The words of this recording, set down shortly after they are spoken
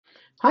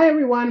Hi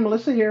everyone,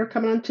 Melissa here,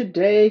 coming on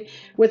today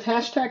with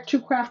hashtag Two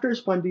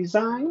Crafters, One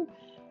Design,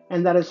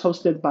 and that is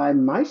hosted by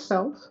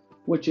myself,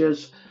 which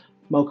is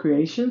Mo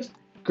Creations,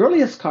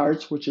 Girliest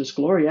Cards, which is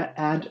Gloria,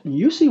 and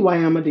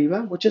UCYM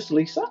Diva, which is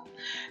Lisa.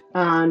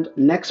 And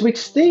next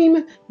week's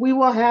theme, we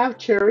will have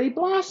cherry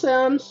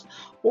blossoms,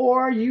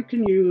 or you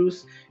can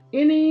use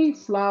any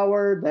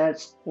flower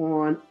that's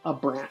on a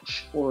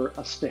branch or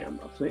a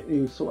stem of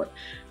any sort.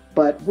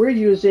 But we're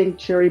using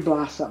cherry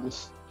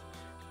blossoms.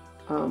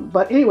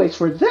 But anyways,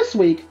 for this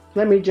week,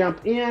 let me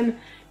jump in.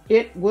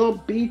 It will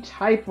be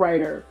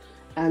typewriter.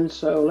 And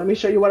so let me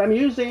show you what I'm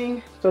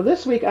using. So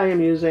this week I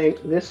am using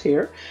this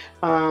here,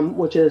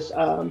 which is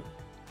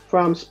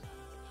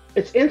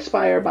it's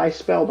inspired by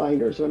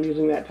Spellbinders. So I'm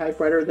using that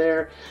typewriter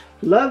there.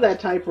 Love that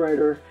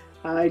typewriter.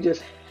 I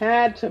just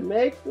had to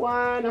make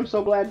one. I'm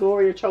so glad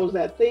Gloria chose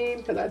that theme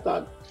because I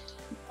thought,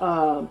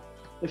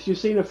 if you've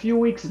seen a few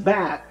weeks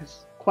back,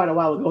 it's quite a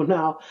while ago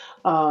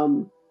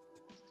now,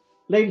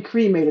 Lady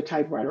Cree made a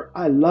typewriter.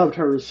 I loved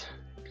hers.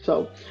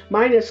 So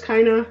mine is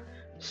kind of,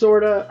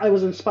 sort of, I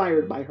was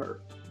inspired by her.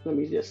 Let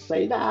me just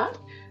say that.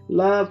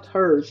 Loved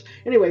hers.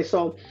 Anyway,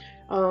 so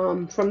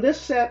from this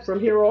set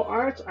from Hero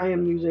Arts, I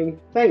am using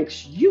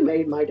Thanks, You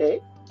Made My Day.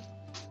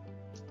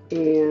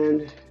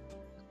 And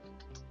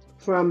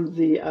from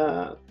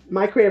the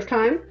My Creative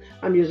Time,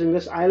 I'm using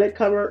this eyelet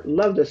cover.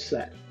 Love this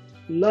set.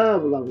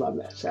 Love, love, love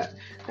that set.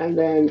 And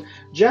then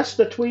Just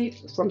the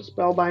Tweet from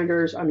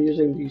Spellbinders, I'm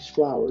using these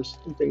flowers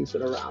and things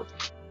that are around.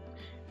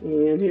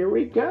 And here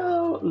we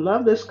go.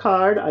 Love this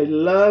card. I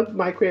love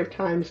My Creative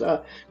Times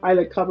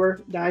eyelet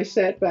cover die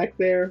set back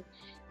there.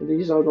 And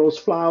these are those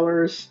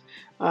flowers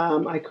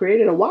I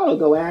created a while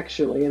ago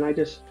actually, and I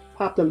just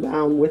popped them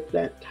down with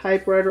that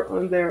typewriter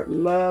on there.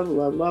 Love,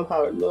 love, love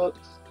how it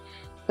looks.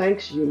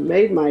 Thanks, you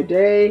made my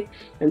day.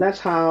 And that's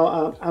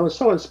how I was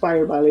so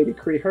inspired by Lady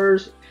Cree.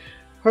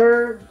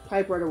 Her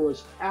typewriter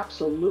was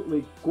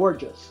absolutely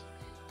gorgeous.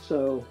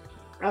 So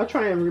I'll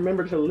try and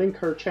remember to link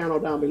her channel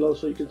down below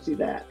so you can see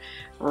that.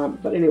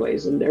 But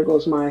anyways, and there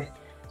goes my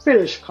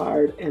finished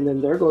card. And then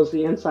there goes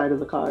the inside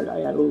of the card.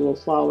 I added a little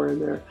flower in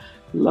there.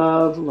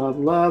 Love, love,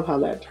 love how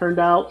that turned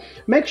out.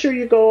 Make sure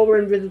you go over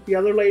and visit the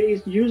other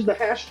ladies. Use the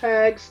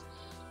hashtags,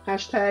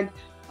 hashtag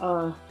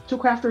Two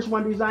Crafters,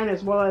 One Design,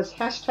 as well as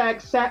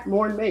hashtag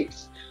Satmorn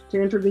Makes to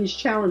enter these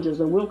challenges.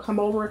 And we'll come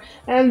over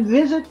and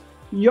visit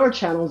your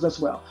channels as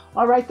well.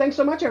 All right, thanks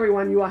so much,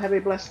 everyone. You all have a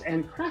blessed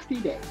and crafty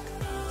day.